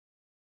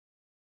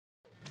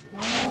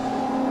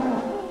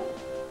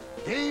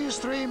These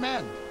three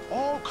men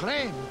all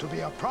claim to be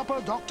a proper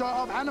doctor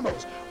of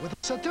animals with a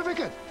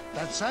certificate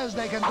that says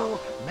they can do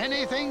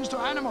many things to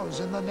animals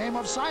in the name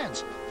of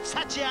science.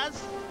 Such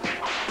as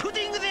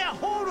putting their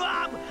whole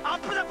arm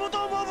up the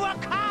bottom of a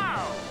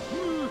cow.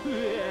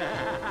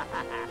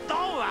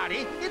 Don't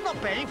worry, it's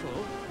not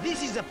painful.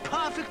 This is a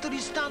perfectly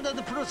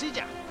standard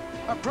procedure.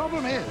 The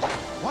problem is,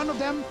 one of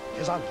them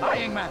is a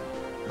lying man.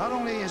 Not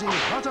only is he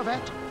not a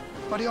vet,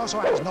 but he also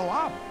has no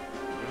arm.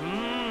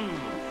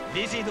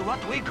 This is what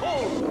we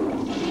call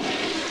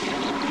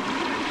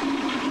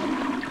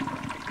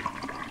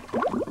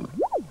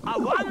a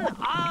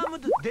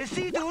one-armed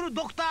decidual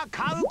Dr.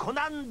 Cow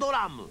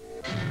conundrum.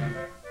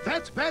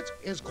 That bet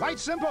is quite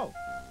simple.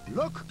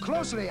 Look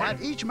closely at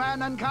each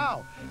man and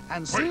cow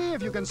and see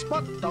if you can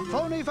spot the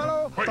phony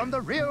fellow from the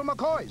real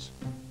McCoys.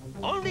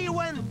 Only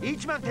when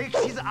each man takes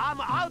his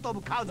arm out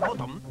of cow's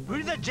bottom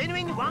will the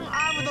genuine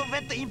one-armed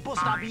vet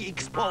imposter be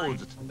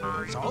exposed.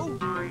 So,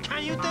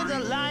 can you tell the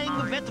lying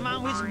vet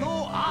man with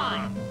no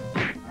arm?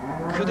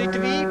 Could it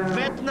be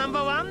vet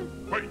number one?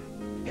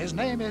 His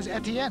name is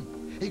Etienne.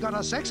 He got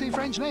a sexy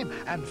French name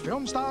and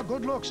film star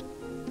good looks.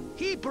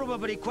 He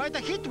probably quite a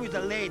hit with the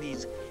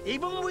ladies,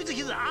 even with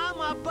his arm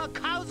up a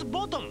cow's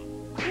bottom.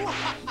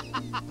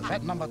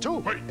 Vet number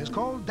two is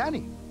called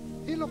Danny.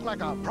 He looked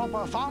like a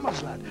proper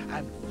farmer's lad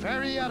and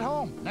very at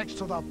home next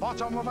to the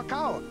bottom of a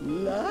cow.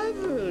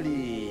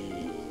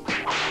 Lovely.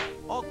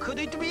 Or could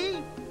it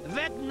be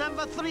vet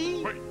number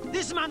three?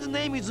 This man's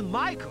name is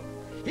Michael.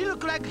 He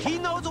looked like he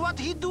knows what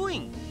he's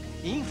doing.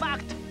 In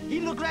fact,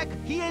 he looked like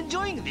he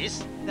enjoying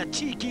this, the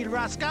cheeky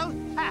rascal.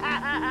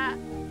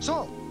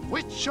 So,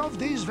 which of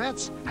these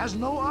vets has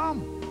no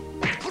arm?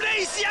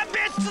 Place your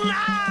bets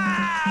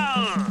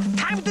now!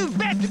 Time to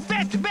bet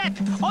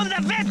on the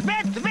vet!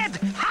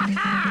 Ha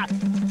ha!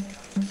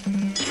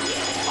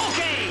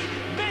 Okay,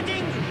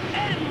 betting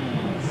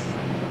ends.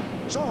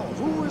 So,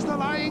 who is the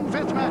lying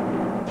vet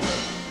man?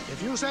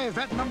 If you say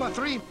vet number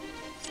three...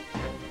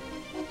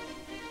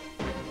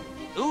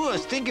 Ooh,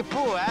 stinky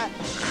poo, eh?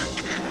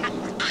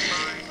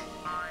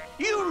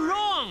 You're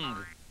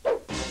wrong!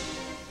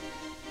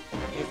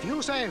 If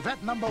you say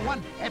vet number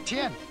one,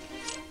 Etienne...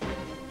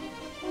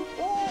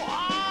 Oh,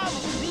 arm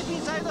deep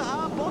inside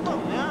her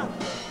bottom, yeah?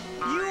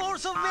 You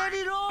also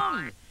very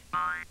wrong.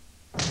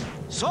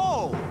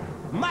 So,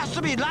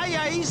 must be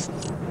liar is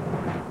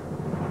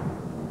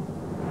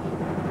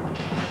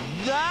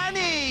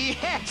Danny.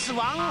 Yes,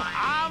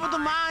 one-armed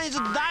man is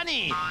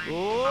Danny.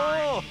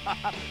 Oh,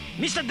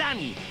 Mr.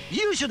 Danny,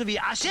 you should be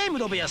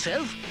ashamed of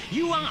yourself.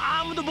 You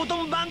one-armed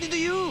bottom bandit,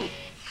 you.